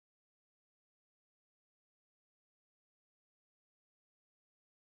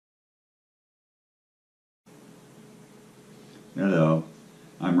Hello,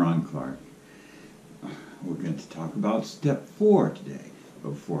 I'm Rawn Clark. We're going to talk about step 4 today.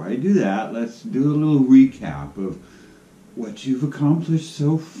 Before I do that, let's do a little recap of what you've accomplished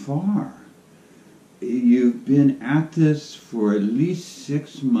so far. You've been at this for at least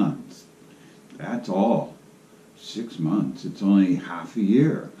 6 months. That's all. 6 months. It's only half a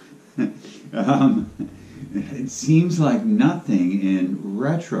year. It seems like nothing in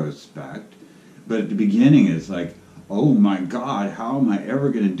retrospect, but at the beginning it's like, oh my God, how am I ever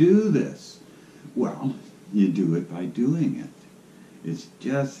going to do this? Well, you do it by doing it. It's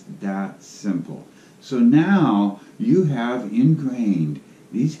just that simple. So now you have ingrained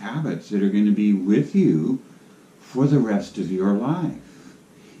these habits that are going to be with you for the rest of your life.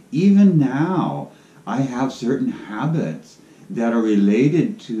 Even now, I have certain habits that are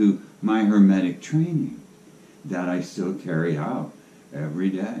related to my Hermetic training that I still carry out every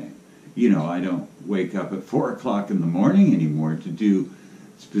day. You know, I don't wake up at 4 o'clock in the morning anymore to do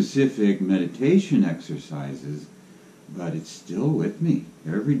specific meditation exercises, but it's still with me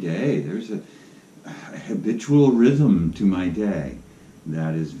every day. There's a habitual rhythm to my day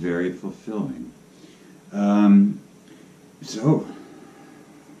that is very fulfilling. So,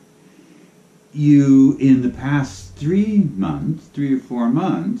 you, in the past 3 or 4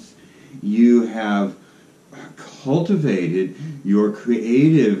 months, you have cultivated your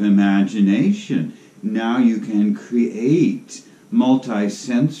creative imagination. Now you can create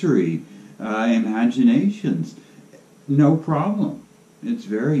multi-sensory imaginations. No problem. It's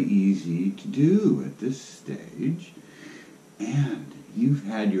very easy to do at this stage. And you've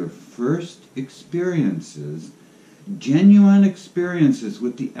had your first experiences, genuine experiences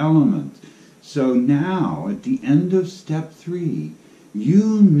with the elements. So now, at the end of step 3,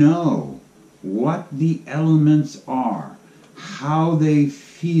 you know what the elements are, how they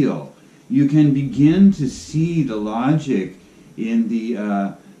feel. You can begin to see the logic in the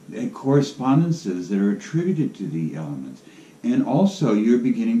correspondences that are attributed to the elements. And also you're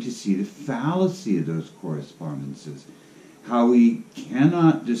beginning to see the fallacy of those correspondences, how we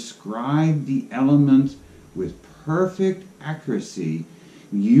cannot describe the elements with perfect accuracy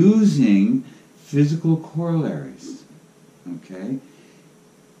using physical corollaries. Okay?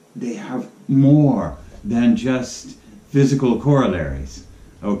 They have more than just physical corollaries.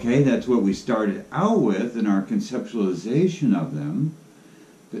 Okay, that's what we started out with in our conceptualization of them.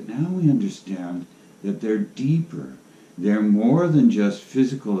 But now we understand that they're deeper. They're more than just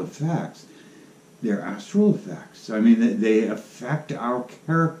physical effects. They're astral effects. I mean, they affect our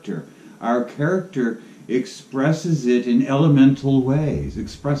character. Our character expresses it in elemental ways,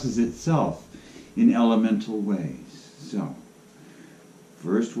 expresses itself in elemental ways. So,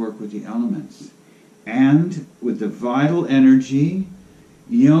 first work with the elements. And with the vital energy,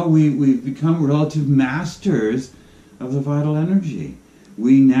 you know, we've become relative masters of the vital energy.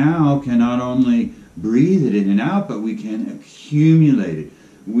 We now can not only breathe it in and out, but we can accumulate it.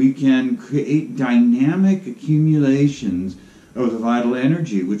 We can create dynamic accumulations of the vital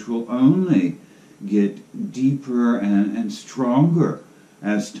energy, which will only get deeper and stronger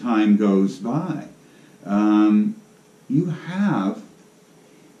as time goes by. You have,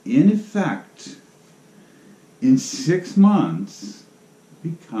 in effect, in 6 months,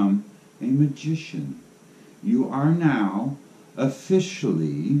 become a magician. You are now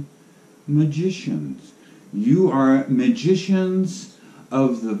officially magicians. You are magicians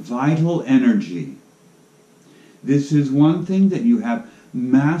of the vital energy. This is one thing that you have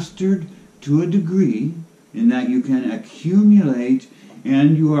mastered to a degree, in that you can accumulate,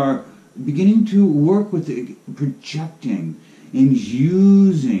 and you are beginning to work with the projecting and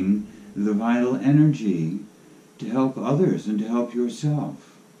using the vital energy to help others and to help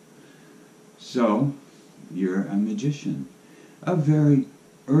yourself. So, you're a magician. A very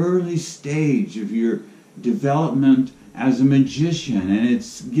early stage of your development as a magician, and it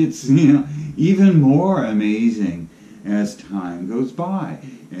gets, you know, even more amazing as time goes by,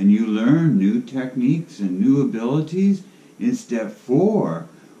 and you learn new techniques and new abilities. In step 4,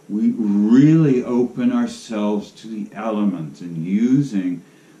 we really open ourselves to the elements and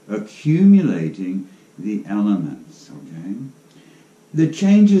accumulating the elements, okay? The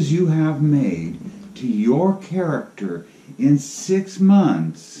changes you have made to your character in 6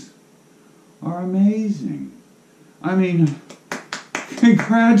 months are amazing. I mean,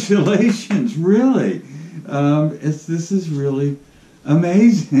 congratulations, really. This is really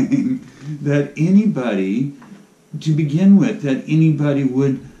amazing that anybody, to begin with, that anybody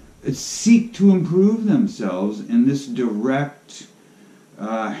would seek to improve themselves in this direct,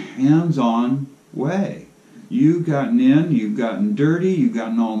 hands-on way. You've gotten in, you've gotten dirty, you've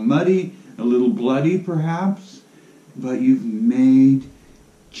gotten all muddy, a little bloody perhaps, but you've made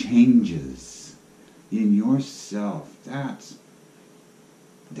changes in yourself. That's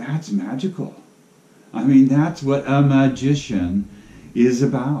magical. I mean, that's what a magician is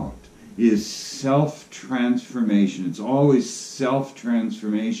about, is self-transformation. It's always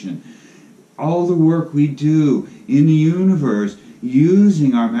self-transformation. All the work we do in the universe,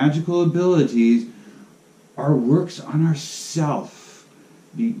 using our magical abilities, are works on ourself,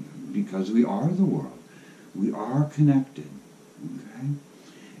 because we are the world. We are connected. Okay?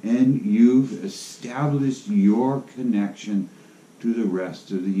 And you've established your connection to the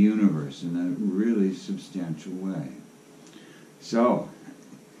rest of the universe in a really substantial way. So,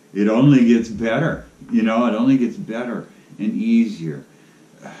 it only gets better. You know, it only gets better and easier.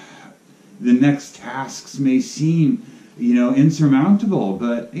 The next tasks may seem, you know, insurmountable,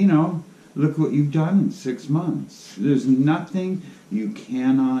 but, you know, look what you've done in 6 months. There's nothing you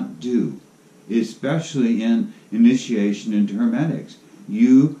cannot do, especially in initiation into Hermetics.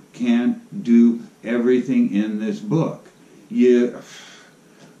 You can do everything in this book.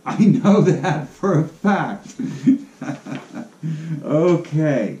 I know that for a fact.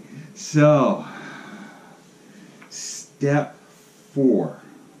 Okay, so step 4.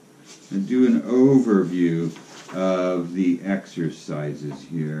 I'll do an overview of the exercises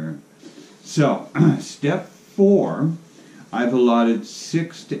here. So, step 4, I've allotted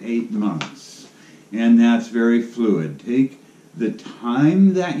 6 to 8 months, and that's very fluid. Take the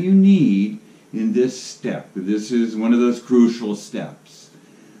time that you need in this step. This is one of those crucial steps.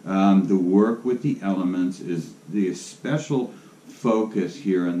 The work with the elements is the special focus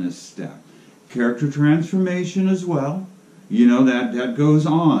here in this step. Character transformation as well. You know, that goes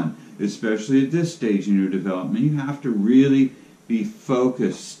on, especially at this stage in your development. You have to really be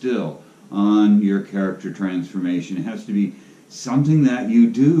focused still on your character transformation. It has to be something that you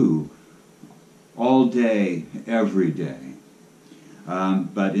do all day, every day.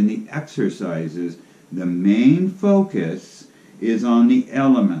 But in the exercises, the main focus is on the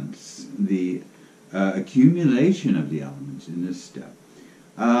elements, the accumulation of the elements in this step.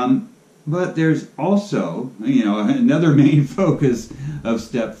 But there's also, you know, another main focus of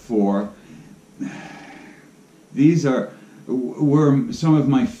step 4. These were some of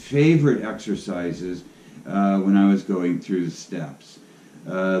my favorite exercises when I was going through the steps.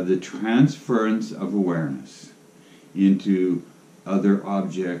 The transference of awareness into other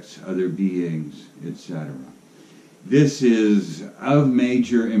objects, other beings, etc. This is of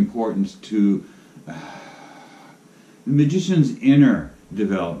major importance to the magician's inner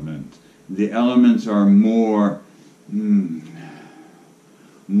development. The elements are more of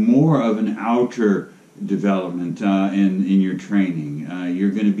an outer development in your training.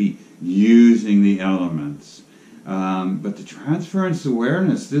 You're going to be using the elements. But the transference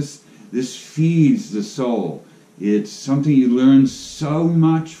awareness, this feeds the soul. It's something you learn so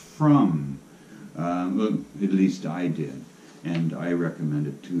much from. Well, at least I did, and I recommend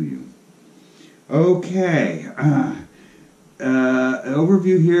it to you. Okay,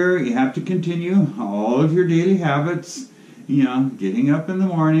 overview here. You have to continue all of your daily habits. You know, getting up in the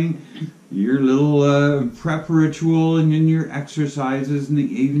morning, your little prep ritual, and then your exercises and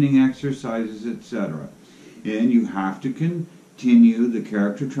the evening exercises, etc. And you have to continue the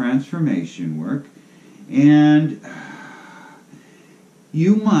character transformation work. And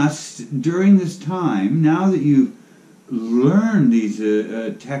you must, during this time, now that you've learned these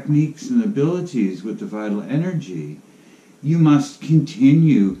techniques and abilities with the vital energy, you must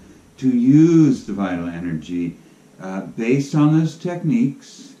continue to use the vital energy based on those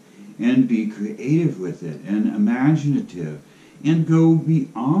techniques and be creative with it and imaginative and go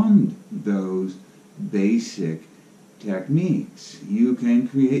beyond those basic techniques. You can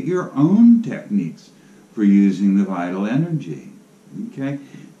create your own techniques for using the vital energy. Okay?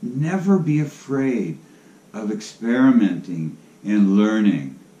 Never be afraid of experimenting and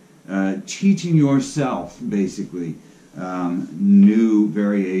learning, teaching yourself, basically, new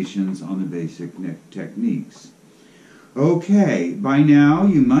variations on the basic techniques. Okay, by now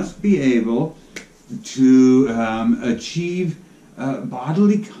you must be able to achieve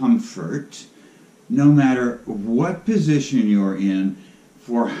bodily comfort no matter what position you're in,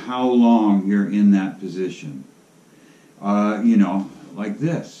 for how long you're in that position. You know, like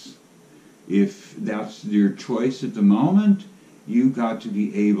this. If that's your choice at the moment, you've got to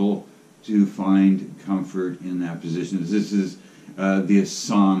be able to find comfort in that position. This is the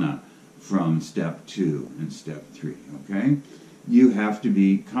asana from step 2 and step 3, okay? You have to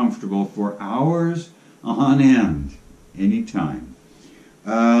be comfortable for hours on end, anytime.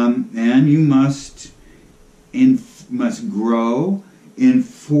 And you must grow in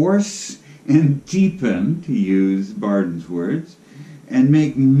force and deepen, to use Bardon's words, and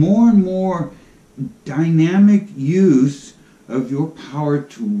make more and more dynamic use of your power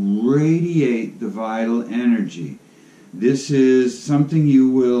to radiate the vital energy. This is something you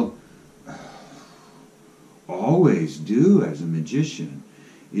will always do as a magician,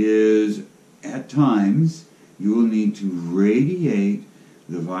 is at times you will need to radiate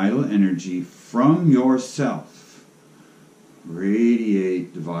the vital energy from yourself.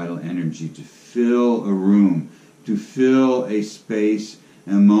 Radiate the vital energy to fill a room, to fill a space,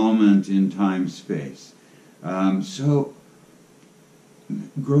 a moment in time-space. So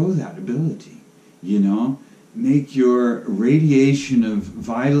grow that ability, you know. Make your radiation of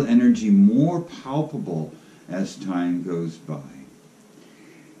vital energy more palpable as time goes by.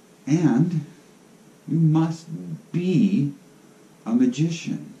 And you must be a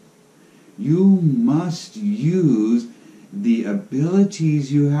magician. You must use the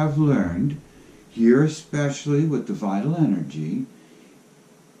abilities you have learned, here especially with the vital energy,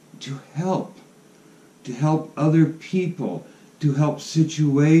 to help other people, to help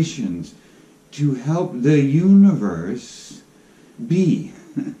situations, to help the universe be.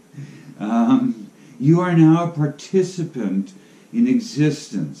 You are now a participant in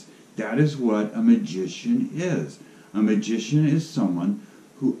existence. That is what a magician is. A magician is someone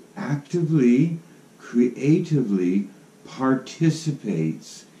who actively, creatively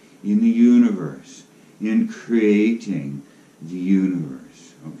participates in the universe, in creating the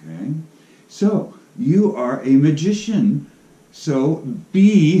universe. Okay? So, you are a magician. So,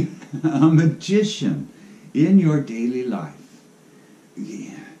 be a magician in your daily life.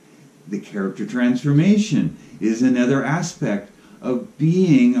 Yeah. The character transformation is another aspect of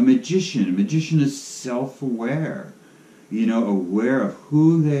being a magician. A magician is self-aware, you know, aware of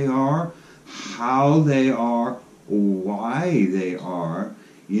who they are, how they are, why they are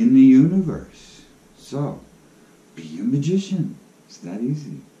in the universe. So, be a magician. It's that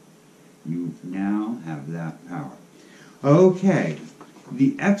easy. You now have that power. Okay,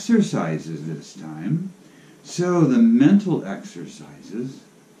 the exercises this time. So, the mental exercises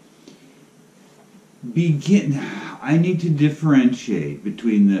begin. I need to differentiate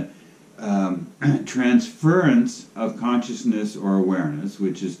between the transference of consciousness or awareness,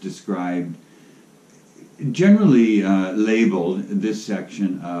 which is described, generally labeled this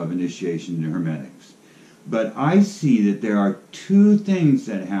section of Initiation into Hermetics. But I see that there are two things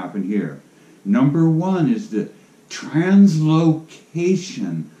that happen here. Number one is the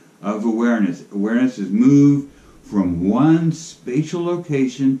translocation of awareness. Awareness is moved from one spatial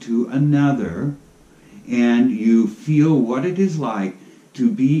location to another, and you feel what it is like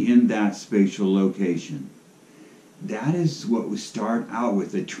to be in that spatial location. That is what we start out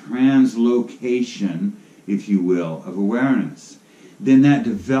with, the translocation, if you will, of awareness. Then that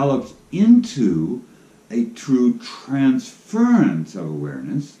develops into a true transference of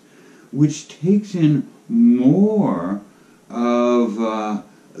awareness, which takes in more of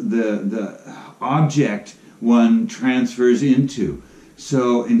the object one transfers into.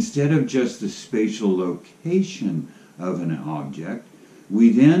 So instead of just the spatial location of an object, we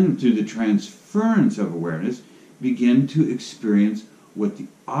then, through the transference of awareness, begin to experience what the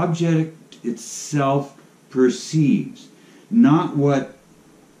object itself perceives. Not what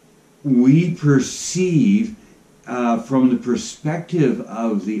we perceive from the perspective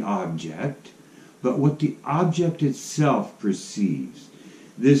of the object, but what the object itself perceives.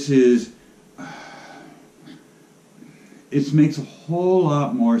 This is, it makes a whole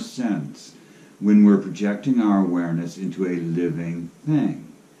lot more sense when we're projecting our awareness into a living thing,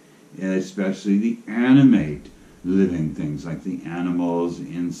 especially the animate living things like the animals,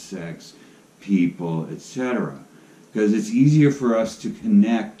 insects, people, etc. Because it's easier for us to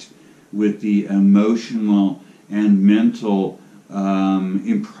connect with the emotional and mental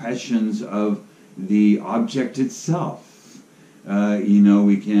impressions of the object itself.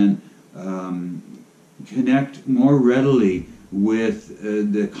 We can connect more readily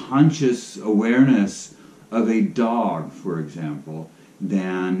with the conscious awareness of a dog, for example,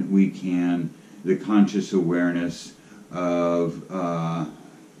 than we can the conscious awareness of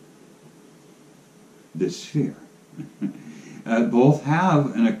the sphere. Both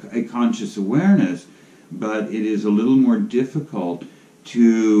have a conscious awareness, but it is a little more difficult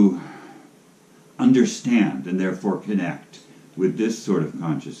to understand and therefore connect with this sort of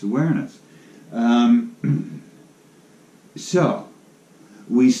conscious awareness. So,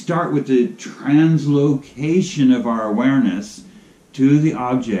 we start with the translocation of our awareness to the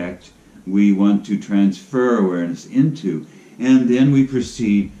object we want to transfer awareness into, and then we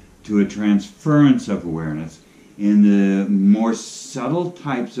proceed to a transference of awareness in the more subtle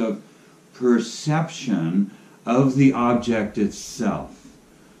types of perception of the object itself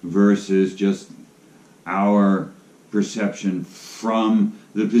versus just our perception from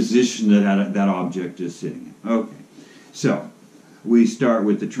the position that object is sitting in. Okay, so we start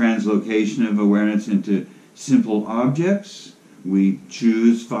with the translocation of awareness into simple objects. We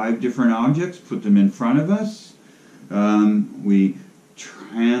choose 5 different objects, put them in front of us. We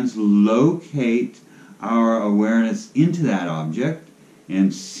translocate our awareness into that object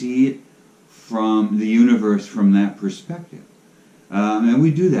and see it from the universe from that perspective. And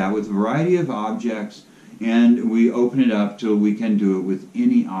we do that with a variety of objects, and we open it up till we can do it with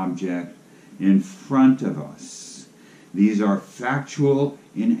any object in front of us. These are factual,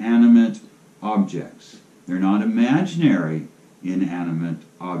 inanimate objects. They're not imaginary, inanimate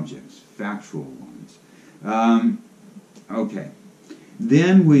objects, factual ones. Okay.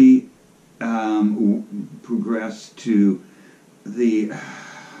 Then we progress to the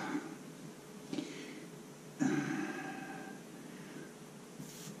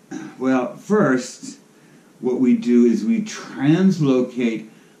well, first, what we do is we translocate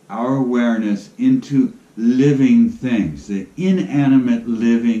our awareness into living things, the inanimate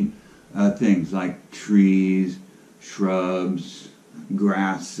living things like trees, shrubs,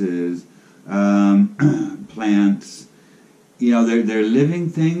 grasses, plants. You know, they're living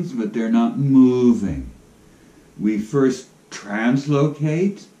things, but they're not moving. We first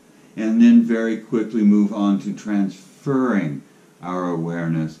translocate and then very quickly move on to transferring our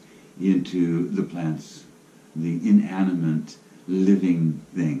awareness into the plants, the inanimate living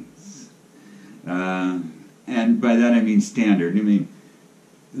things. And by that I mean standard. I mean,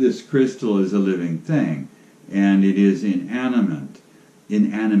 this crystal is a living thing, and it is inanimate.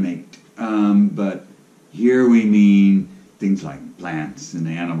 But here we mean things like plants and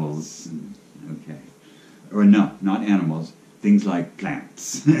animals. Okay. Or no, not animals. Things like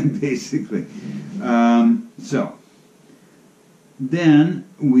plants, basically. So, then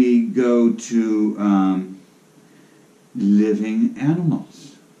we go to living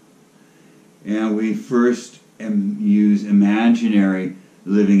animals. And we first use imaginary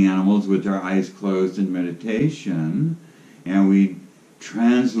living animals with our eyes closed in meditation, and we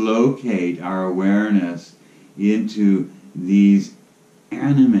translocate our awareness into these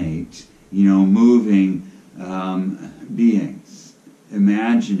animate, moving beings,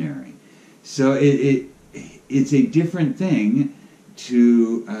 imaginary. So it's a different thing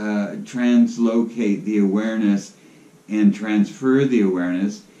to translocate the awareness and transfer the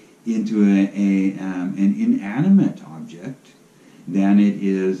awareness into an inanimate object than it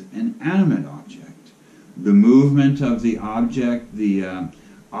is an animate object. The movement of the object, the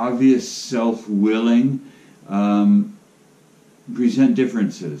obvious self-willing, present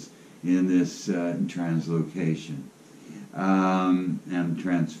differences in this translocation and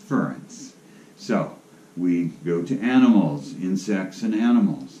transference. So, we go to animals, insects and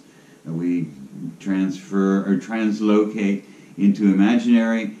animals. We transfer or translocate into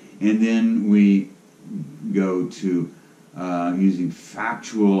imaginary, and then we go to using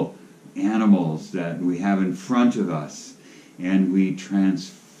factual animals that we have in front of us, and we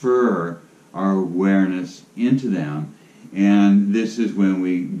transfer our awareness into them. And this is when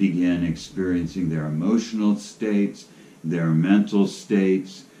we begin experiencing their emotional states, their mental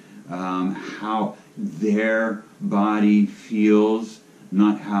states, how their body feels,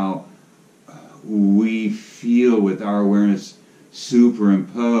 not how we feel with our awareness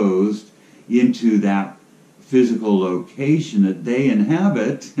superimposed into that physical location that they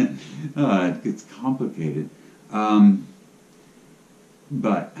inhabit. It gets complicated.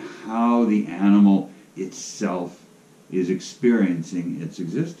 But how the animal itself is experiencing its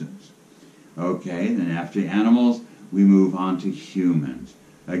existence. Okay, then after animals, we move on to humans.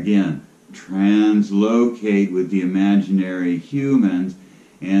 Again, translocate with the imaginary humans,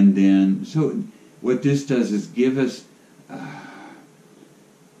 and then, so what this does is give us,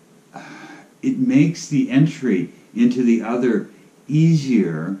 it makes the entry into the other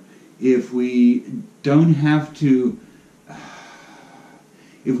easier if we don't have to,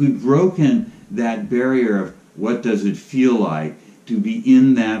 if we've broken that barrier of what does it feel like to be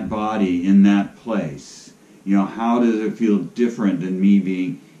in that body, in that place. How does it feel different than me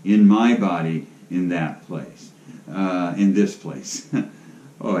being in my body in that place, in this place?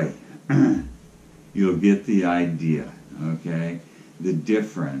 Oy, you'll get the idea, okay? The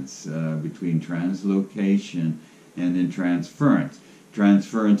difference between translocation and then transference.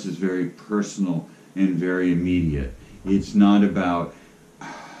 Transference is very personal and very immediate. It's not about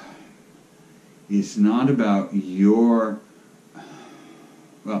your,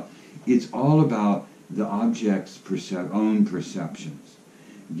 well, it's all about the object's own perceptions.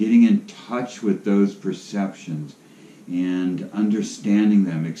 getting in touch with those perceptions and understanding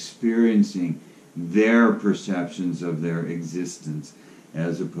them, experiencing their perceptions of their existence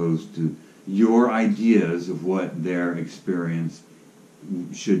as opposed to your ideas of what their experience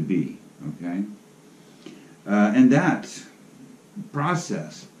should be, okay? And that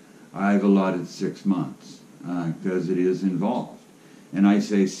process I've allotted 6 months because it is involved. And I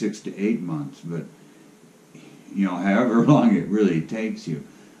say 6 to 8 months, but you know, however long it really takes you,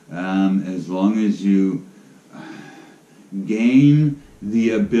 as long as you gain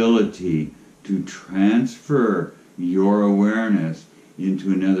the ability to transfer your awareness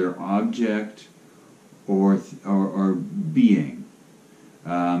into another object or being,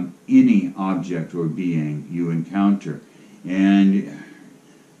 any object or being you encounter, and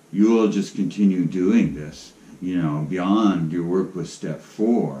you will just continue doing this, you know, beyond your work with step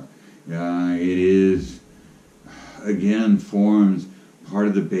 4. It is, again, forms part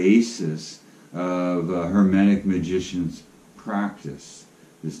of the basis of a Hermetic magician's practice,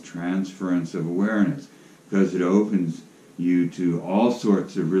 this transference of awareness, because it opens you to all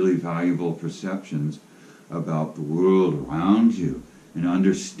sorts of really valuable perceptions about the world around you, an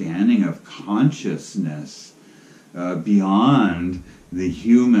understanding of consciousness beyond the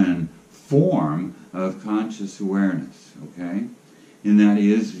human form of conscious awareness, okay? And that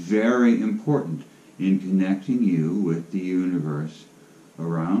is very important in connecting you with the universe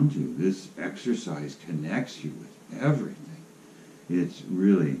around you. This exercise connects you with everything. It's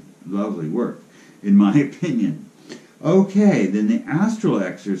really lovely work, in my opinion. Okay, then the astral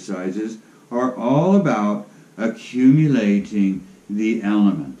exercises are all about accumulating the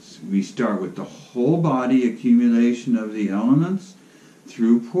elements. We start with the whole body accumulation of the elements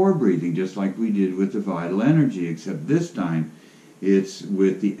through pore breathing, just like we did with the vital energy, except this time it's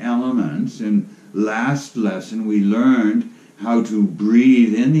with the elements. And last lesson we learned how to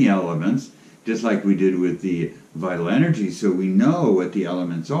breathe in the elements, just like we did with the vital energy, so we know what the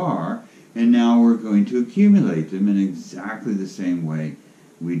elements are, and now we're going to accumulate them in exactly the same way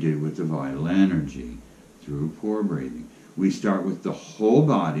we did with the vital energy, through pore breathing. We start with the whole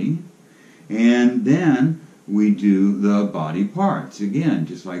body, and then we do the body parts, again,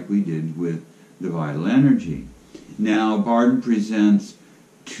 just like we did with the vital energy. Now, Bardon presents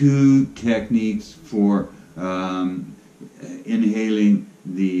 2 techniques for inhaling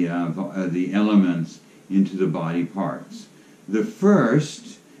the elements into the body parts. The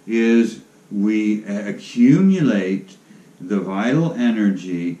first is we accumulate the vital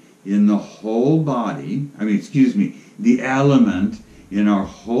energy in the whole body, the element in our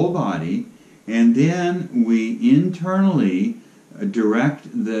whole body, and then we internally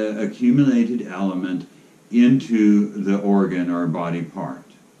direct the accumulated element into the organ or body part.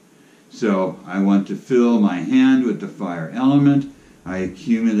 So I want to fill my hand with the fire element. I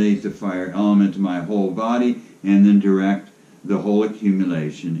accumulate the fire element to my whole body and then direct the whole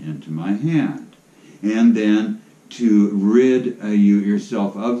accumulation into my hand. And then to rid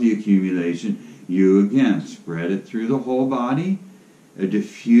yourself of the accumulation, you again spread it through the whole body,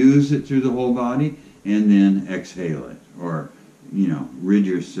 diffuse it through the whole body, and then exhale it, or, rid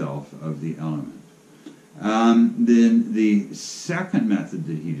yourself of the element. Then the second method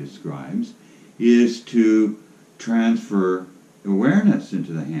that he describes is to transfer awareness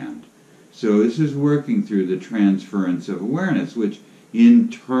into the hand. So this is working through the transference of awareness, which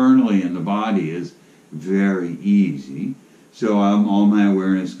internally in the body is very easy. So all my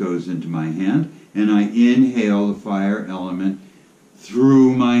awareness goes into my hand, and I inhale the fire element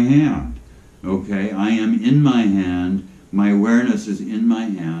through my hand. Okay, I am in my hand, my awareness is in my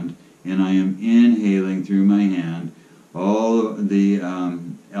hand, and I am inhaling through my hand all of the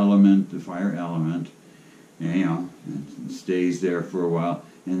element, the fire element, and, it stays there for a while,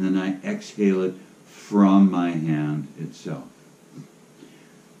 and then I exhale it from my hand itself.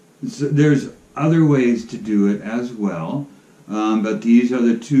 So there's other ways to do it as well, but these are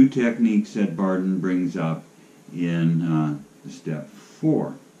the 2 techniques that Bardon brings up in step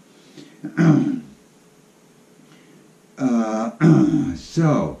 4.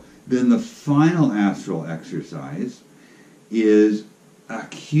 So then the final astral exercise is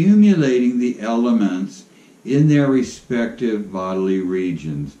accumulating the elements in their respective bodily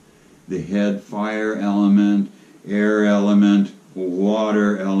regions. The head fire element, air element,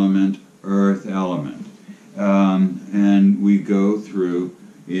 water element, earth element. And we go through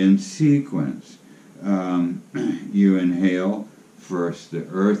in sequence. You inhale first the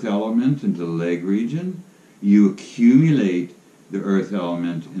earth element into the leg region. You accumulate the earth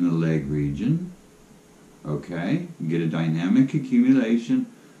element in the leg region. Okay, you get a dynamic accumulation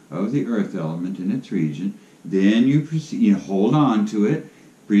of the earth element in its region. Then you proceed, you hold on to it,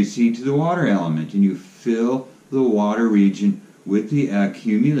 proceed to the water element, and you fill the water region with the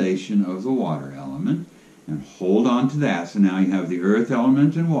accumulation of the water element, and hold on to that. So now you have the earth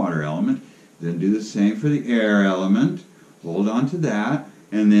element and water element. Then do the same for the air element, hold on to that,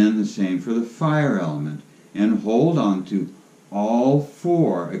 and then the same for the fire element, and hold on to all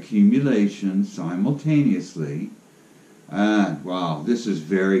four accumulations simultaneously. Wow, this is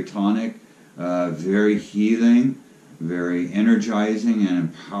very tonic, very healing, very energizing and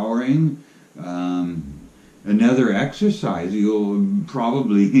empowering. Another exercise you'll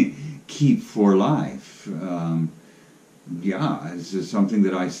probably keep for life. Yeah, this is something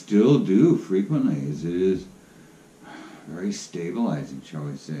that I still do frequently. It is very stabilizing, shall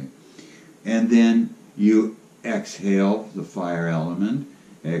we say. And then you exhale the fire element,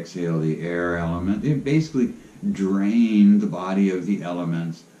 exhale the air element. It basically drain the body of the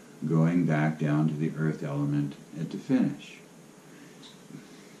elements, going back down to the earth element at the finish.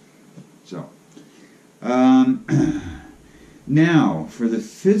 So, now for the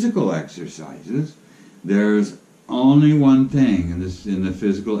physical exercises, there's only one thing in the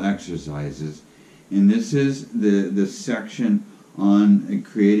physical exercises, and this is the section on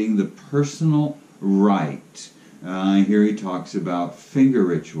creating the personal right. Here he talks about finger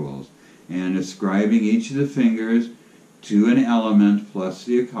rituals and ascribing each of the fingers to an element plus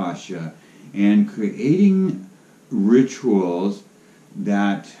the akasha, and creating rituals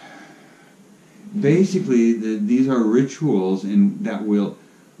that basically these are rituals that will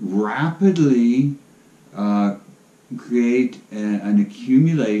rapidly create an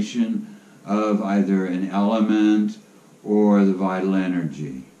accumulation of either an element or the vital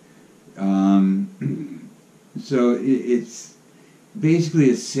energy. So it's basically,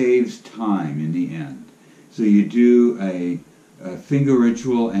 it saves time in the end. So you do a finger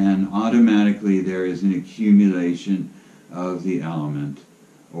ritual and automatically there is an accumulation of the element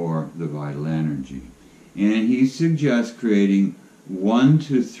or the vital energy. And he suggests creating 1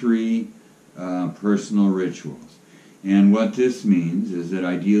 to 3 personal rituals. And what this means is that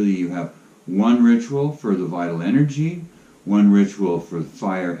ideally you have one ritual for the vital energy, one ritual for the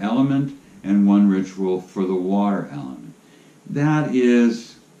fire element, and one ritual for the water element. That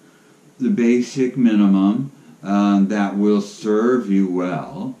is the basic minimum that will serve you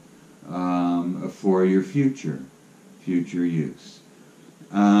well for your future use.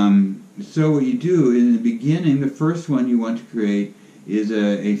 So what you do in the beginning, the first one you want to create is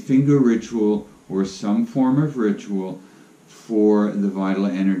a finger ritual or some form of ritual for the vital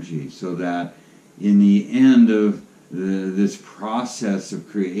energy, so that in the end of this process of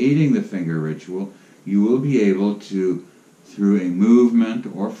creating the finger ritual, you will be able to, through a movement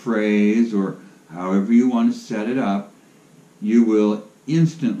or phrase or however you want to set it up, you will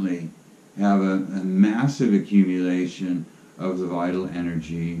instantly have a massive accumulation of the vital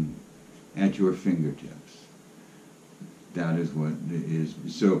energy at your fingertips. That is what it is.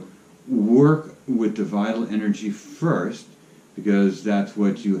 So work with the vital energy first, because that's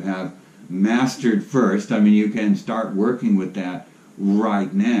what you have mastered first. I mean, you can start working with that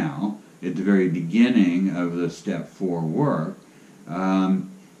right now at the very beginning of the step 4 work.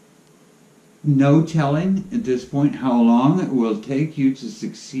 No telling at this point how long it will take you to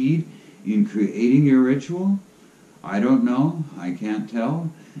succeed in creating your ritual. I don't know. I can't tell.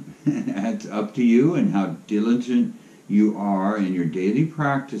 It's up to you and how diligent you are in your daily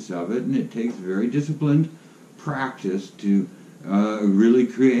practice of it, and it takes very disciplined practice to really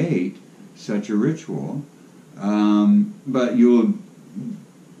create such a ritual. But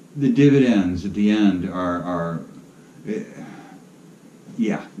the dividends at the end are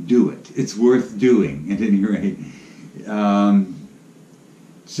yeah, do it. It's worth doing at any rate.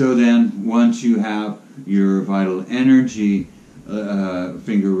 So then, once you have your vital energy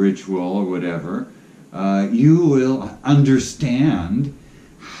finger ritual or whatever, you will understand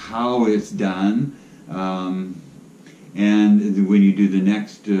how it's done, and when you do the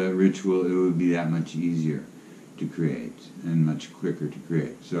next ritual, it will be that much easier to create and much quicker to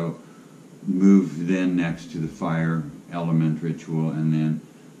create. So move then next to the fire element ritual, and then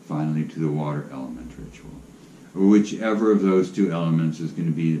finally to the water element ritual. Whichever of those 2 elements is going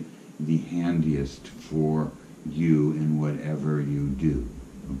to be the handiest for you in whatever you do.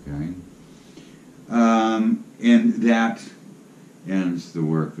 Okay? And that ends the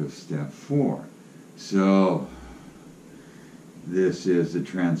work of step 4. So this is the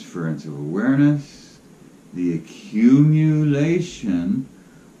transference of awareness, the accumulation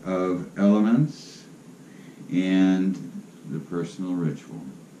of elements, and the personal ritual.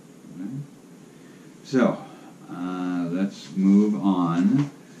 Okay? So let's move on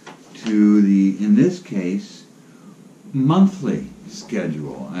to in this case, monthly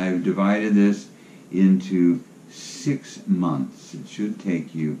schedule. I've divided this into 6 months. It should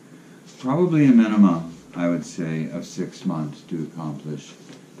take you probably a minimum, I would say, of 6 months to accomplish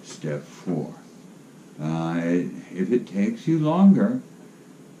step 4. If it takes you longer,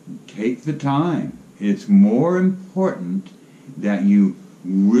 take the time. It's more important that you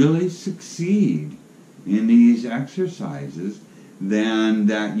really succeed in these exercises than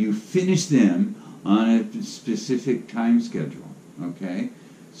that you finish them on a specific time schedule. Okay?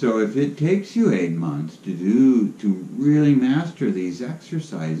 So if it takes you 8 months to really master these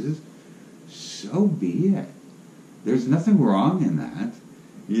exercises, so be it. There's nothing wrong in that.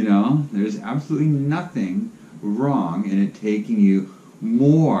 You know, there's absolutely nothing wrong in it taking you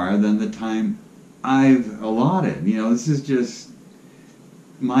more than the time I've allotted. You know, this is just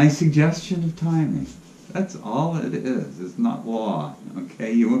my suggestion of timing. That's all it is. It's not law.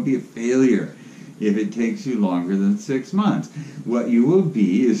 Okay? You won't be a failure if it takes you longer than 6 months. What you will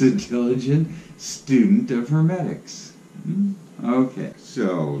be is a diligent student of Hermetics. Okay,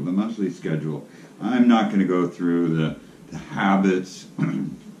 so the monthly schedule. I'm not going to go through the habits,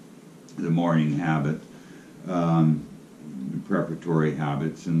 the morning habit, the preparatory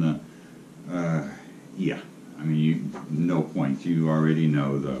habits, and the, I mean, no point. You already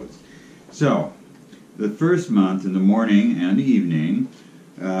know those. So, the first month in the morning and evening,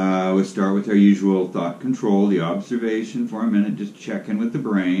 we'll start with our usual thought control, the observation for a minute, just check in with the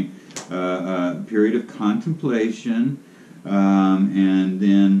brain, a period of contemplation, and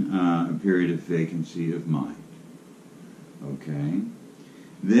then a period of vacancy of mind. Okay?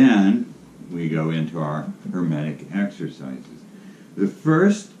 Then we go into our Hermetic exercises. The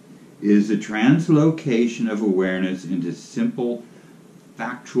first is the translocation of awareness into simple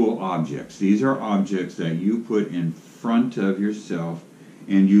factual objects. These are objects that you put in front of yourself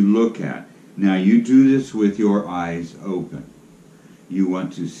and you look at. Now you do this with your eyes open. You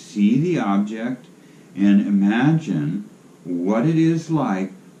want to see the object and imagine what it is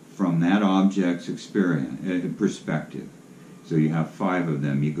like from that object's experience, perspective. So you have 5 of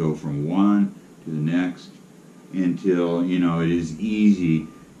them. You go from one to the next until, you know, it is easy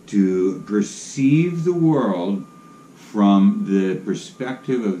to perceive the world from the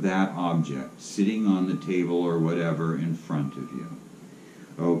perspective of that object sitting on the table or whatever in front of you.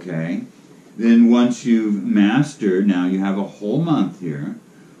 Okay? Then once you've mastered, now you have a whole month here,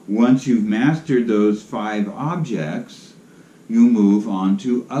 once you've mastered those 5 objects, you move on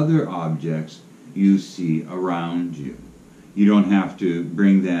to other objects you see around you. You don't have to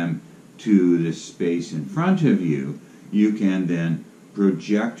bring them to the space in front of you. You can then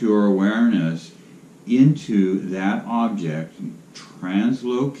project your awareness into that object,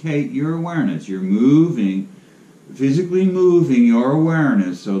 translocate your awareness. You're moving, physically moving your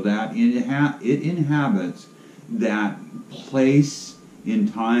awareness so that it inhabits that place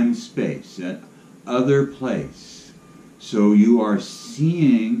in time-space, that other place. So you are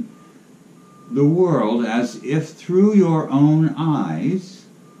seeing the world as if through your own eyes.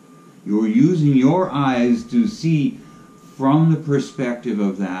 You're using your eyes to see from the perspective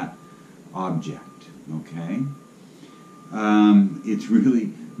of that object. Okay? It's really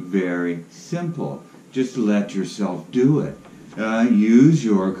very simple. Just let yourself do it. Use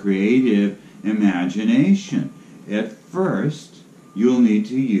your creative imagination. At first, you'll need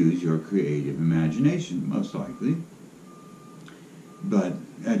to use your creative imagination, most likely. But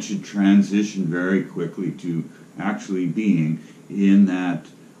that should transition very quickly to actually being in that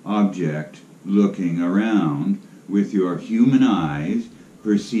object, looking around with your human eyes,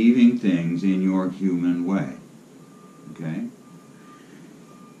 perceiving things in your human way. Okay?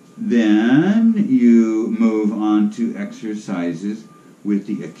 Then you move on to exercises with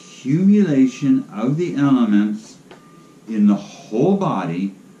the accumulation of the elements in the whole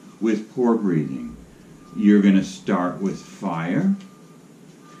body with pore breathing. You're going to start with fire,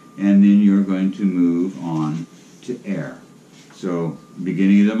 and then you're going to move on to air. So,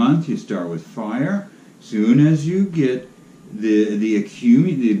 beginning of the month, you start with fire. Soon as you get the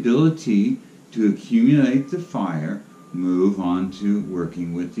ability to accumulate the fire, move on to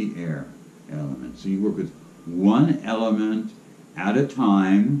working with the air element. So you work with one element at a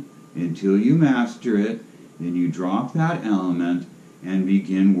time until you master it. Then you drop that element and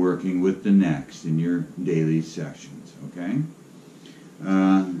begin working with the next in your daily sessions. Okay?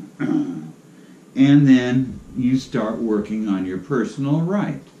 And then you start working on your personal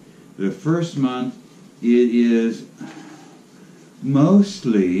right. The first month, it is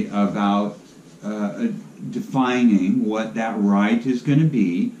mostly about defining what that right is going to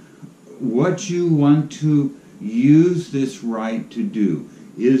be, what you want to use this right to do.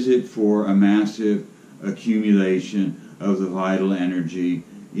 Is it for a massive accumulation of the vital energy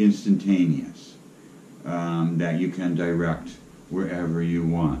instantaneous, that you can direct wherever you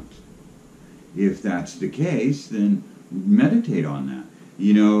want. If that's the case, then meditate on that.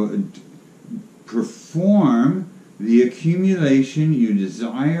 You know, perform the accumulation you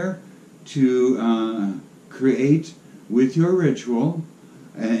desire to create with your ritual,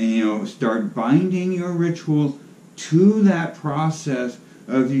 and you know, start binding your ritual to that process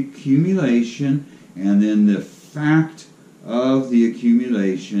of accumulation, and then the fact of the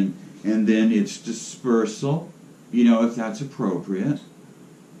accumulation, and then its dispersal, you know, if that's appropriate.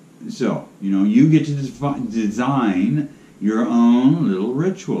 So, you know, you get to design your own little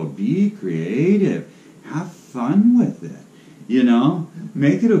ritual. Be creative. Have fun with it. You know,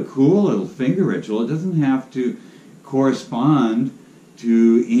 make it a cool little finger ritual. It doesn't have to correspond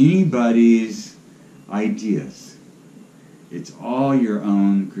to anybody's ideas. It's all your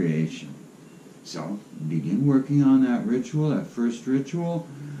own creation. So, begin working on that ritual, that first ritual,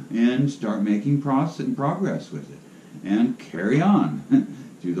 and start making progress with it. And carry on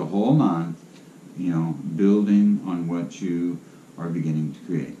through the whole month, you know, building on what you are beginning to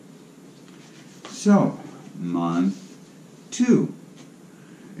create. So, month 2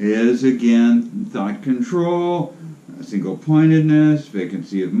 is, again, thought control, single-pointedness,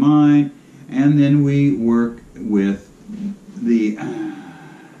 vacancy of mind, and then we work with the...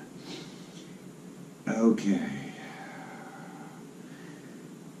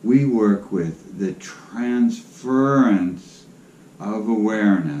 we work with the transference of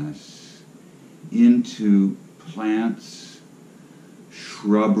awareness into plants,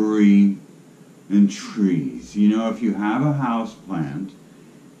 shrubbery, and trees. You know, if you have a house plant,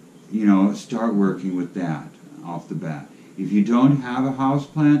 you know, start working with that off the bat. If you don't have a house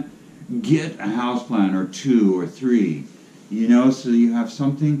plant, get a house plant or 2 or 3, you know, so you have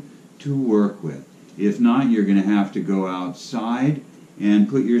something to work with. If not, you're going to have to go outside and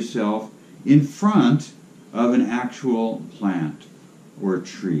put yourself in front of an actual plant or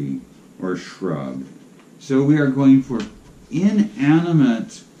tree or shrub. So we are going for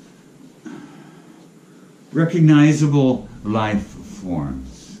inanimate, recognizable life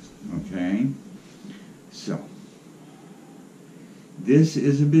forms. Okay? So, this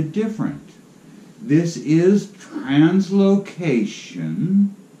is a bit different. This is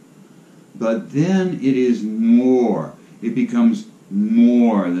translocation, but then it is more. It becomes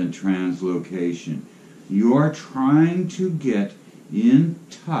more than translocation. You are trying to get in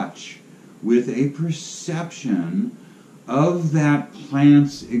touch with a perception of that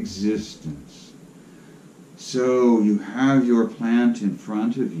plant's existence. So you have your plant in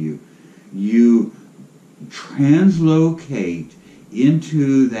front of you. You translocate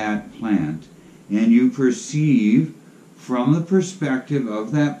into that plant, and you perceive from the perspective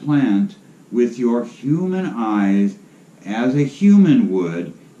of that plant with your human eyes as a human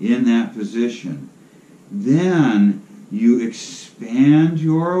would in that position. Then you expand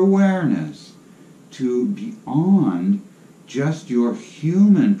your awareness to beyond just your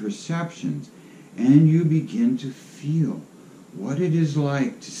human perceptions, and you begin to feel what it is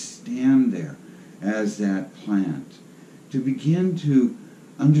like to stand there as that plant, to begin to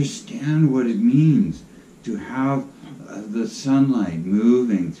understand what it means to have the sunlight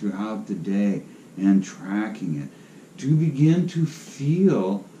moving throughout the day and tracking it, to begin to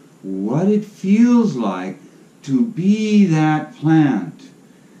feel what it feels like to be that plant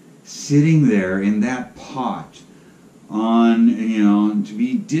sitting there in that pot on, you know, to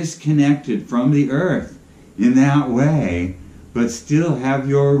be disconnected from the earth in that way, but still have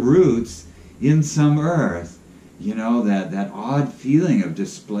your roots in some earth. You know, that odd feeling of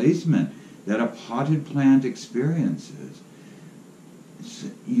displacement that a potted plant experiences.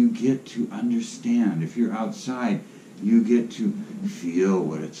 So you get to understand. If you're outside, you get to feel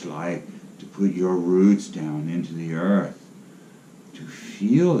what it's like to put your roots down into the earth, to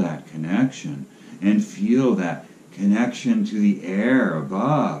feel that connection, and feel that connection to the air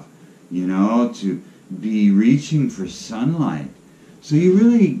above, you know, to be reaching for sunlight. So you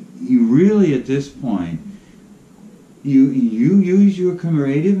really at this point, you use your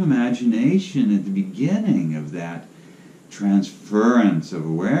creative imagination at the beginning of that transference of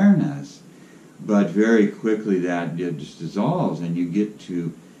awareness, but very quickly that just dissolves, and you get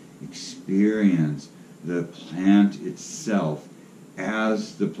to experience the plant itself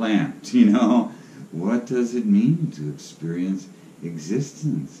as the plant. You know, what does it mean to experience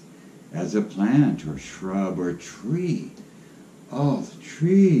existence as a plant or shrub or tree? Oh, the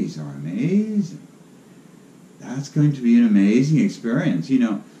trees are amazing. That's going to be an amazing experience. You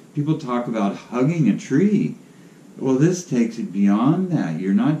know, people talk about hugging a tree. Well, this takes it beyond that.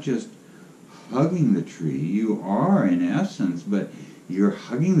 You're not just hugging the tree. You are in essence, but you're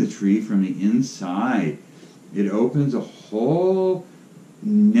hugging the tree from the inside. It opens a whole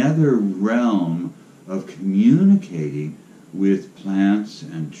nether realm of communicating with plants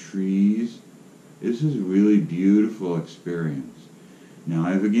and trees. This is a really beautiful experience. Now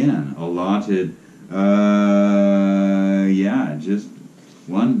I've again allotted, just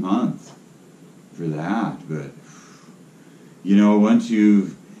 1 month for that. But, once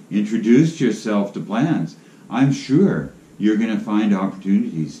you've introduced yourself to plants, I'm sure you're going to find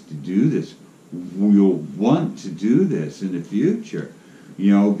opportunities to do this. You'll want to do this in the future,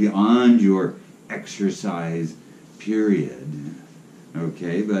 beyond your exercise period.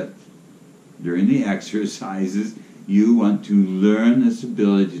 Okay, but during the exercises, you want to learn this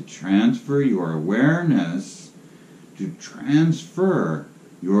ability to transfer your awareness,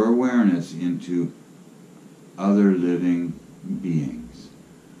 into other living beings,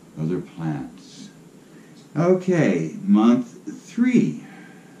 other plants. Okay, month 3.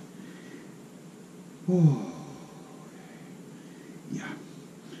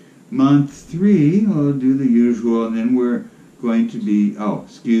 Month 3, we'll do the usual, and then we're going to be,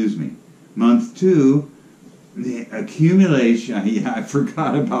 month 2, the accumulation. I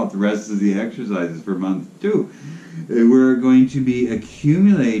forgot about the rest of the exercises for month 2. We're going to be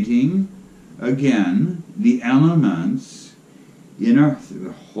accumulating, again, the elements in our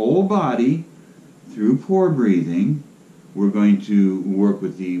whole body through pore breathing. We're going to work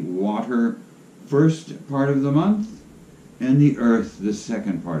with the water first part of the month and the earth the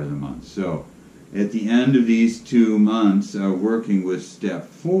second part of the month. So at the end of these 2 months of working with step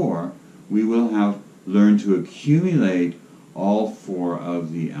 4, we will have learned to accumulate all 4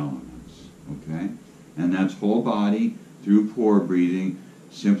 of the elements. Okay? And that's whole body through pore breathing,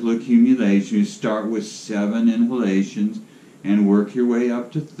 simple accumulation. You start with 7 inhalations and work your way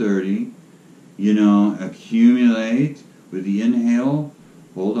up to 30. Accumulate with the inhale,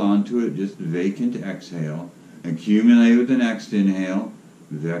 hold on to it, just vacant exhale. Accumulate with the next inhale,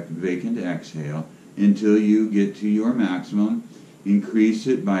 vacant exhale, until you get to your maximum. Increase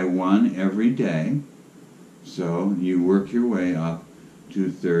it by 1 every day. So you work your way up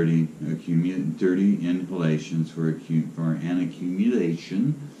to 30 inhalations for an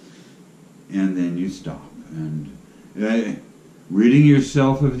accumulation, and then you stop. And ridding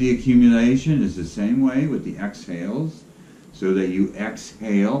yourself of the accumulation is the same way with the exhales, so that you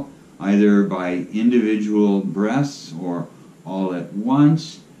exhale either by individual breaths or all at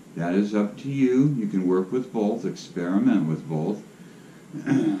once. That is up to you. You can work with both, experiment with both.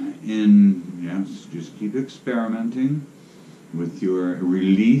 Just keep experimenting with your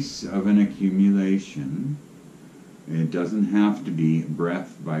release of an accumulation. It doesn't have to be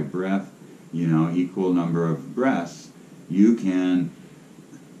breath by breath, equal number of breaths. You can,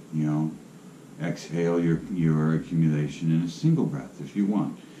 exhale your accumulation in a single breath if you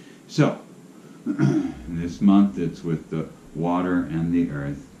want. So, this month it's with the water and the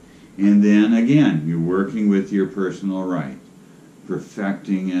earth. And then again, you're working with your personal right,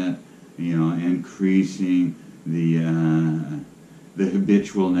 perfecting it, increasing the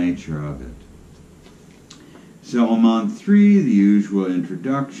habitual nature of it. So month 3, the usual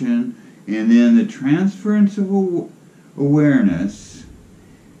introduction, and then the transference of awareness.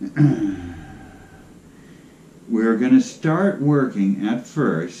 We're going to start working at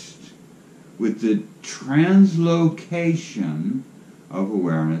first with the translocation of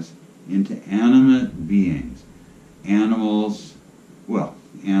awareness into animate beings. Animals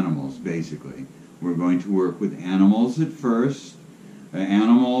basically. We're going to work with animals at first,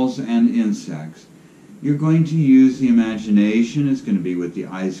 animals and insects. You're going to use the imagination. It's going to be with the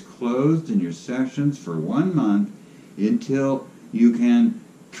eyes closed in your sessions for 1 month until you can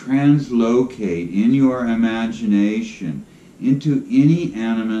translocate in your imagination into any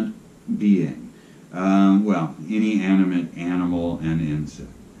animate being. Any animate animal and insect.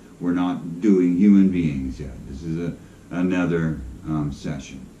 We're not doing human beings yet. This is another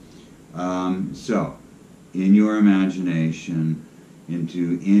session. So, in your imagination,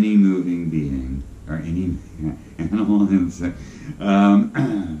 into any moving being, or any animal and insect.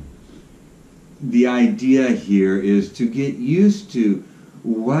 The idea here is to get used to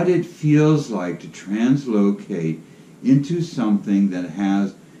what it feels like to translocate into something that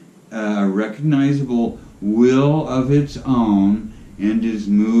has a recognizable will of its own and is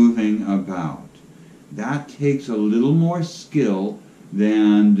moving about. That takes a little more skill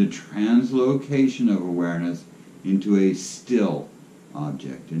than the translocation of awareness into a still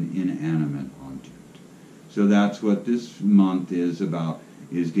object, an inanimate object. So that's what this month is about,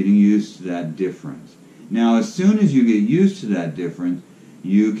 is getting used to that difference. Now, as soon as you get used to that difference,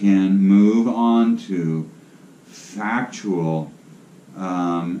 you can move on to factual,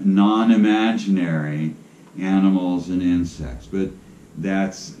 non-imaginary animals and insects. But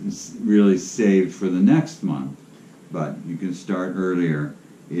that's really saved for the next month. But you can start earlier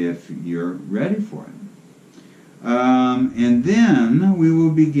if you're ready for it. And then we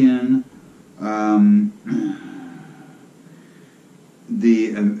will begin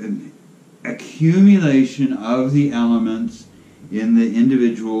the accumulation of the elements in the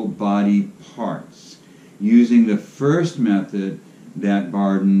individual body parts using the first method that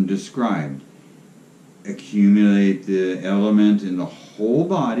Bardon described. Accumulate the element in the whole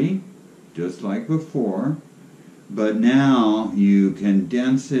body, just like before, but now you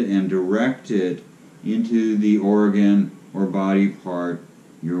condense it and direct it into the organ or body part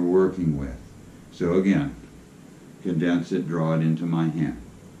you're working with. So again, condense it, draw it into my hand,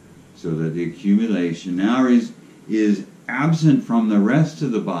 so that the accumulation now is absent from the rest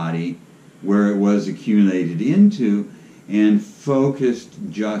of the body where it was accumulated into, and focused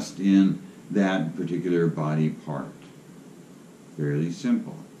just in that particular body part. Fairly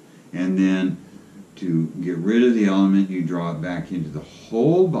simple. And then to get rid of the element, you draw it back into the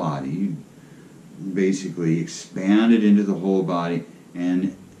whole body, basically expand it into the whole body,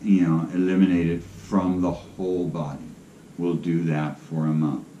 and eliminate it from the whole body. We'll do that for a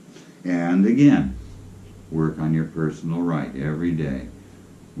month. And again, work on your personal right every day.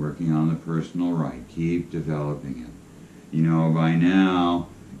 Working on the personal right. Keep developing it. By now,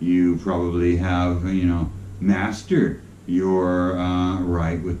 you probably have, mastered your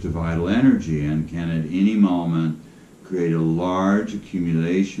right with the vital energy, and can at any moment create a large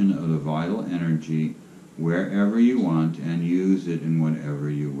accumulation of the vital energy wherever you want and use it in whatever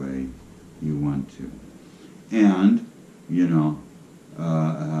way you want to. And,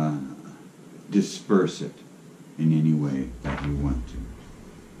 disperse it in any way that you want to.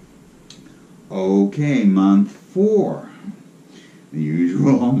 Okay, month 4. The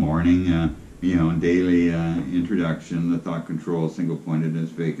usual morning, daily introduction, the thought control, single-pointedness,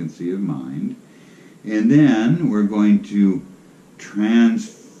 vacancy of mind. And then we're going to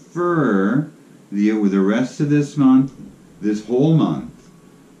transfer the rest of this month, this whole month,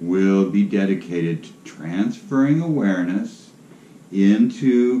 will be dedicated to transferring awareness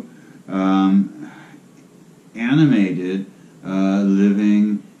into animated,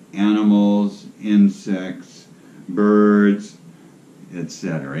 living animals, insects, birds,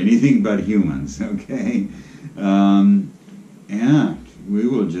 etc. Anything but humans, okay? And we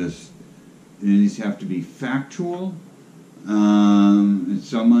will these have to be factual. You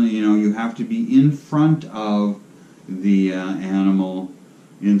have to be in front of the animal,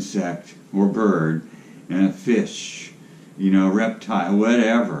 insect, or bird, fish, reptile,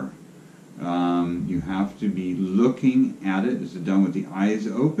 whatever. You have to be looking at it. This is done with the eyes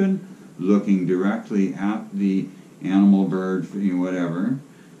open, looking directly at the animal, bird, whatever,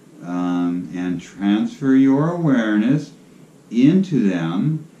 and transfer your awareness into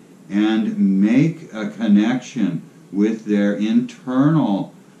them and make a connection with their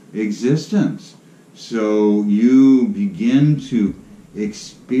internal existence. So you begin to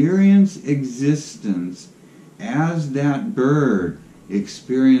experience existence as that bird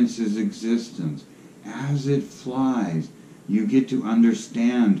experiences existence. As it flies, you get to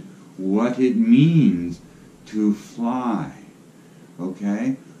understand what it means to fly,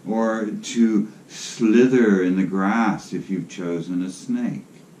 okay? Or to slither in the grass if you've chosen a snake.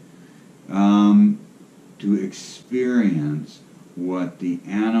 To experience what the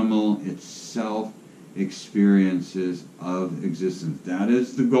animal itself experiences of existence. That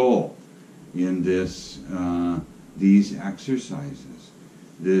is the goal in these exercises.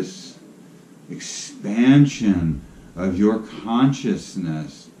 This expansion of your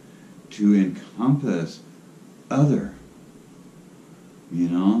consciousness to encompass other,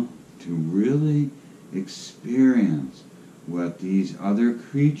 to really experience what these other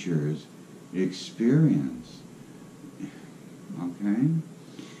creatures experience. Okay?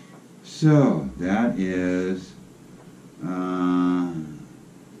 So, that is,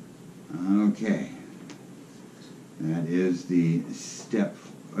 okay. That is the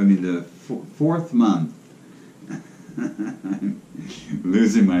the fourth month. I'm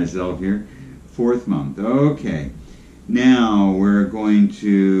losing myself here. 4th month. Okay. Now we're going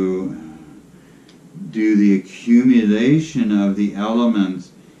to do the accumulation of the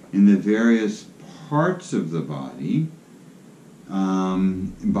elements in the various parts of the body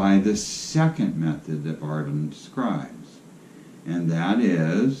by the second method that Bardon describes. And that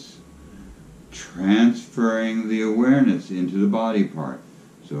is transferring the awareness into the body part.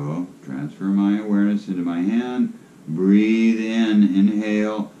 So, transfer my awareness into my hand, Breathe in,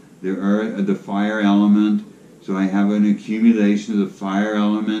 inhale the fire element. So I have an accumulation of the fire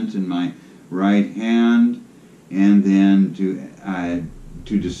element in my right hand, and then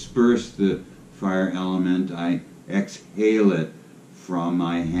to disperse the fire element, I exhale it from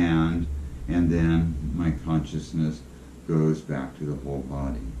my hand, and then my consciousness goes back to the whole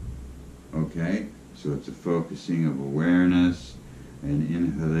body. Okay? So it's a focusing of awareness, an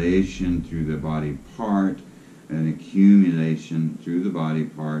inhalation through the body part, an accumulation through the body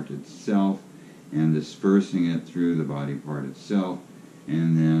part itself, and dispersing it through the body part itself,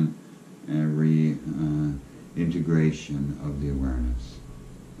 and then a reintegration of the awareness.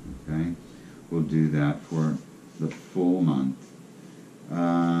 Okay? We'll do that for the full month.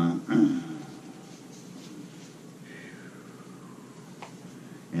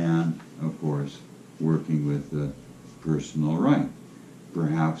 And, of course, working with the personal right.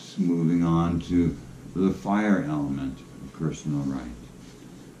 Perhaps moving on to the fire element, personal right.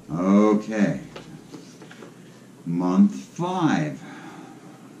 Okay. Month 5.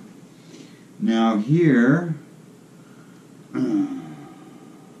 Now here, we're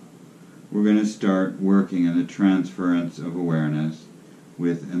going to start working on the transference of awareness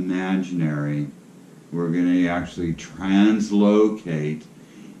with imaginary. We're going to actually translocate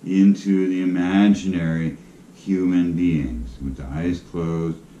into the imaginary human beings. With the eyes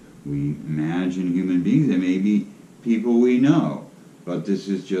closed, we imagine human beings. They may be people we know, but this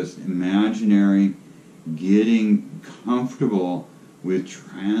is just imaginary, getting comfortable with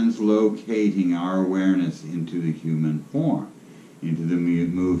translocating our awareness into the human form, into the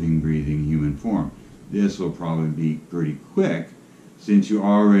moving, breathing human form. This will probably be pretty quick, since you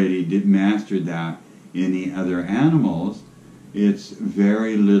already mastered that in the other animals. It's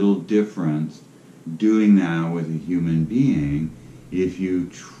very little difference doing that with a human being if you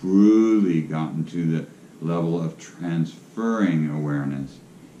truly gotten to the level of transferring awareness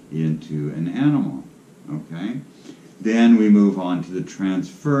into an animal. Okay? Then we move on to the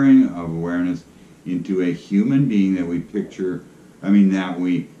transferring of awareness into a human being that we picture, that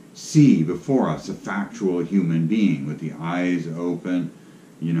we see before us, a factual human being with the eyes open,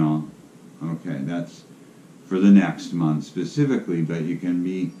 Okay, that's for the next month specifically, but you can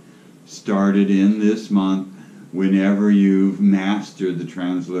be started in this month whenever you've mastered the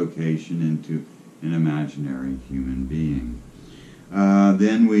translocation into an imaginary human being.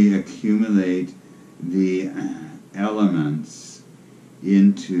 Then we accumulate the elements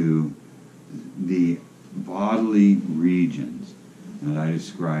into the bodily regions that I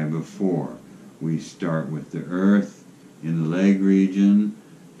described before. We start with the earth in the leg region,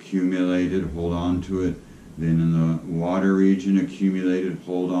 accumulated, hold on to it. Then in the water region, accumulated,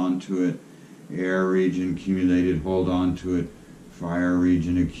 hold on to it. Air region, accumulated, hold on to it. Fire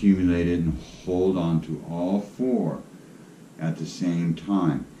region, accumulated, and hold on to all 4 at the same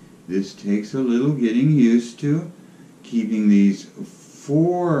time. This takes a little getting used to, keeping these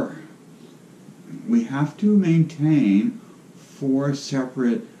 4. We have to maintain 4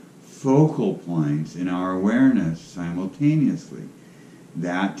 separate focal points in our awareness simultaneously.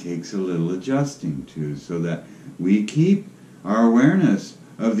 That takes a little adjusting to, so that we keep our awareness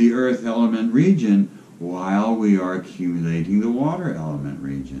of the earth element region while we are accumulating the water element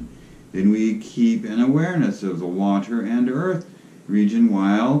region. Then we keep an awareness of the water and earth region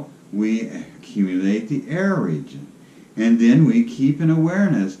while we accumulate the air region. And then we keep an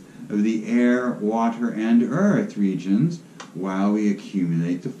awareness of the air, water, and earth regions while we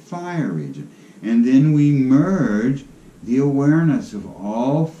accumulate the fire region. And then we merge the awareness of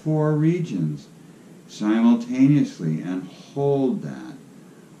all 4 regions simultaneously and hold that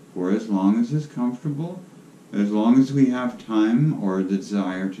for as long as is comfortable, as long as we have time or the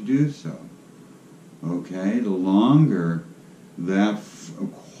desire to do so. Okay, the longer that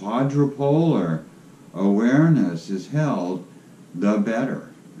quadrupolar awareness is held, the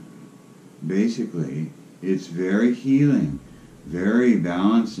better. Basically, it's very healing, very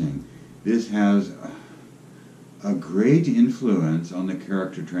balancing. This has a great influence on the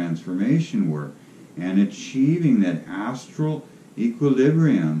character transformation work and achieving that astral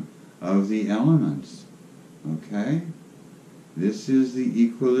equilibrium of the elements. Okay? This is the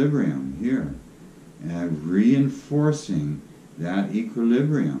equilibrium here. Reinforcing that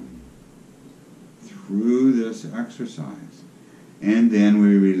equilibrium through this exercise. And then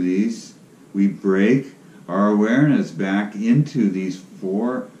we release, we break our awareness back into these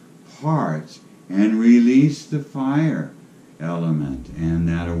 4 parts and release the fire element and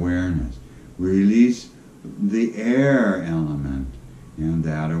that awareness. Release the air element and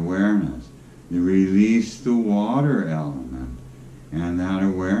that awareness. Release the water element and that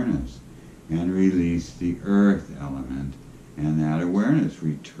awareness. and release the earth element, and that awareness,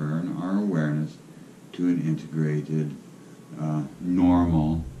 return our awareness to an integrated,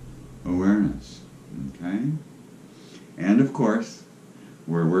 normal awareness. Okay? And of course,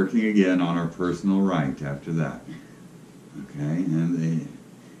 we're working again on our personal right after that. Okay? And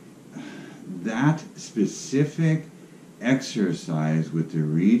that specific exercise with the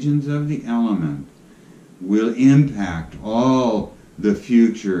regions of the element will impact all the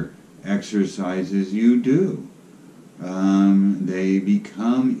future exercises you do. They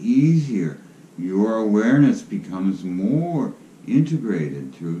become easier. Your awareness becomes more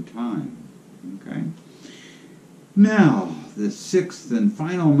integrated through time. Okay? Now, the 6th and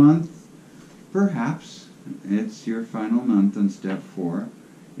final month, perhaps it's your final month on step 4.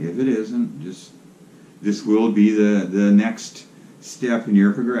 If it isn't, this will be the next step in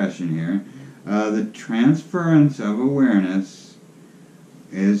your progression here. The transference of awareness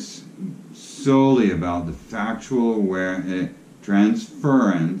is solely about the factual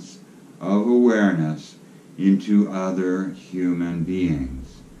transference of awareness into other human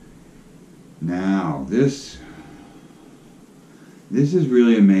beings. Now, this is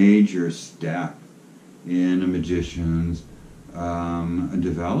really a major step in a magician's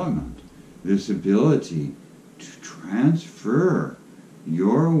development. This ability to transfer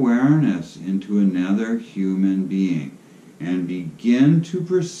your awareness into another human being and begin to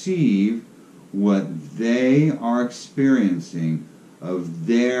perceive what they are experiencing of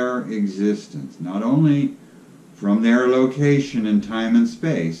their existence, not only from their location in time and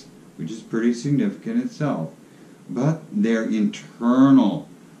space, which is pretty significant itself, but their internal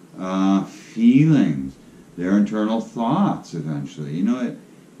feelings, their internal thoughts eventually. You know,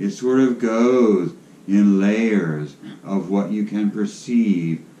 it sort of goes in layers of what you can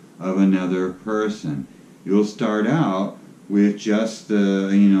perceive of another person. You'll start out with just the,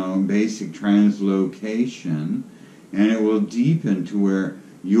 basic translocation, and it will deepen to where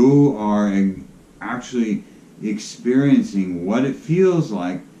you are actually experiencing what it feels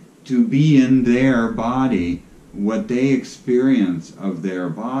like to be in their body, what they experience of their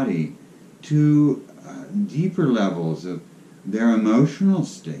body, to deeper levels of their emotional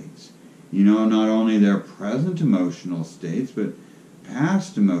states. Not only their present emotional states, but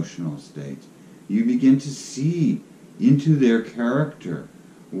past emotional states. You begin to see into their character,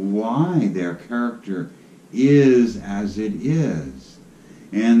 why their character is as it is.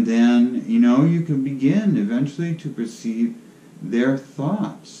 And then, you can begin eventually to perceive their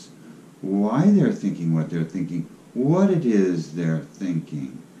thoughts, why they're thinking what they're thinking, what it is they're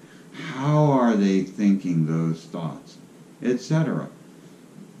thinking, how are they thinking those thoughts, etc.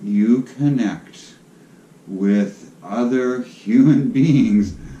 You connect with other human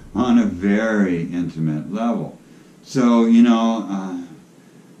beings on a very intimate level. So,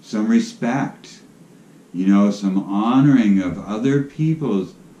 some respect, some honoring of other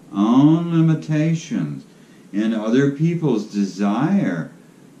people's own limitations and other people's desire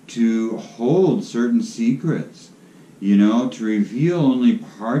to hold certain secrets, to reveal only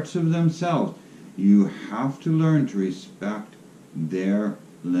parts of themselves. You have to learn to respect their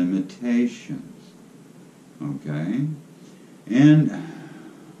limitations. Okay? And,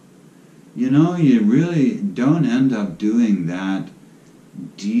 you really don't end up doing that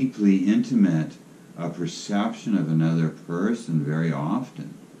deeply intimate a perception of another person very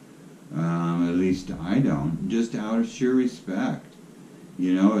often. At least I don't, just out of sheer respect.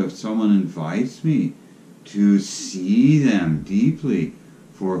 If someone invites me to see them deeply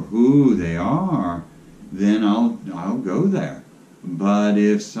for who they are, then I'll go there. But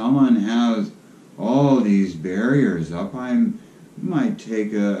if someone has all these barriers up, I might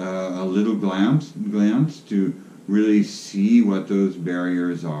take a little glance to really see what those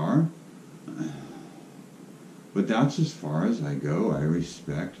barriers are. But that's as far as I go. I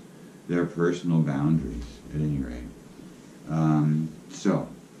respect their personal boundaries, at any rate. So,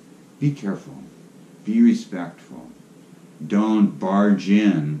 be careful. Be respectful. Don't barge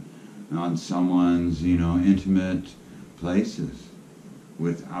in on someone's, intimate places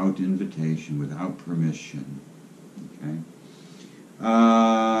without invitation, without permission. Okay?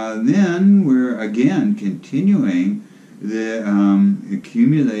 Then we're again continuing the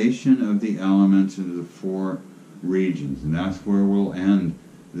accumulation of the elements into the 4 regions, and that's where we'll end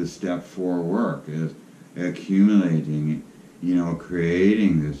the step 4 work, is accumulating,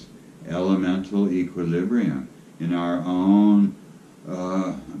 creating this elemental equilibrium in our own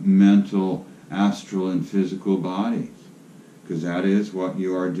mental, astral, and physical bodies, because that is what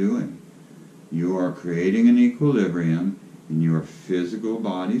you are doing. You are creating an equilibrium in your physical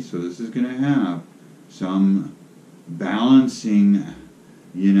body, so this is going to have some balancing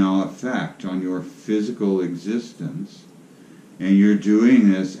effect on your physical existence, and you're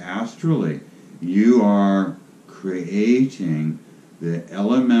doing this astrally. You are creating the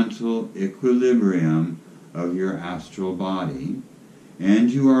elemental equilibrium of your astral body,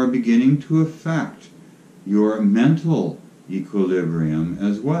 and you are beginning to affect your mental equilibrium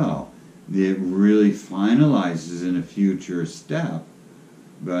as well. It really finalizes in a future step,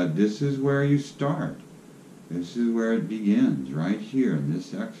 but this is where you start. This is where it begins, right here in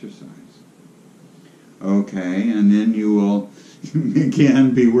this exercise. Okay, and then you will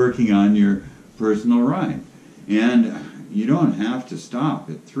again be working on your personal right. And you don't have to stop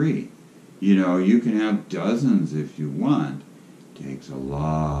at 3. You can have dozens if you want. It takes a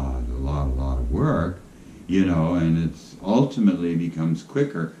lot of work, and it's ultimately becomes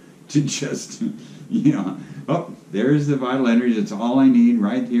quicker to just, oh, there's the vital energy. That's all I need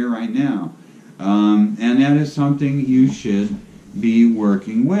right here, right now. And that is something you should be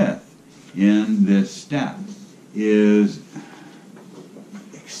working with in this step, is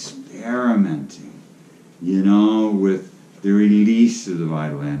experimenting, with the release of the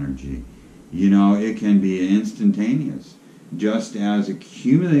vital energy. It can be instantaneous. Just as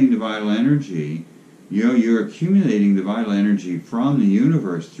accumulating the vital energy, you're accumulating the vital energy from the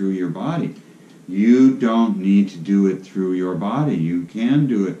universe through your body. You don't need to do it through your body. You can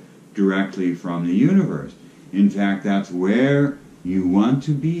do it directly from the universe. In fact, that's where you want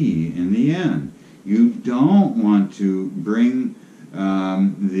to be in the end. You don't want to bring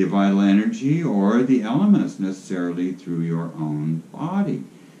the vital energy or the elements necessarily through your own body.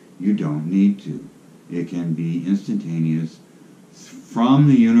 You don't need to. It can be instantaneous from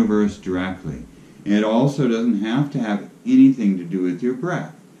the universe directly. It also doesn't have to have anything to do with your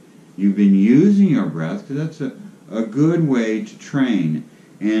breath. You've been using your breath because that's a good way to train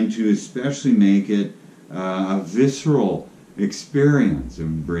and to especially make it a visceral experience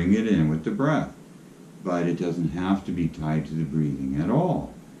and bring it in with the breath. But it doesn't have to be tied to the breathing at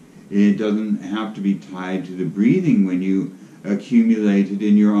all. It doesn't have to be tied to the breathing when you accumulate it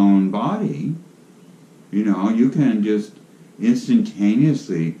in your own body. You can just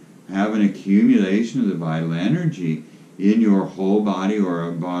instantaneously have an accumulation of the vital energy in your whole body or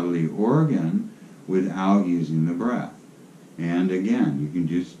a bodily organ without using the breath. And again, you can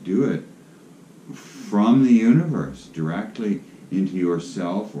just do it from the universe directly into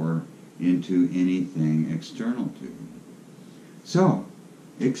yourself or into anything external to you. So,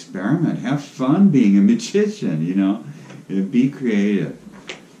 experiment. Have fun being a magician, Be creative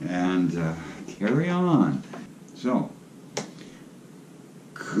and carry on. So,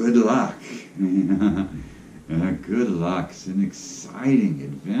 good luck. Good luck. It's an exciting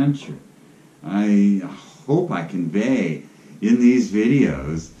adventure. I hope I convey in these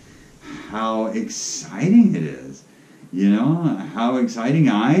videos how exciting it is. How exciting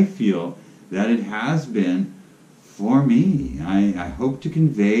I feel that it has been for me. I hope to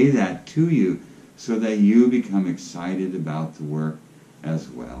convey that to you so that you become excited about the work as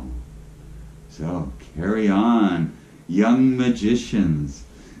well. So carry on, young magicians.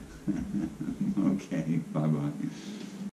 Okay, bye-bye.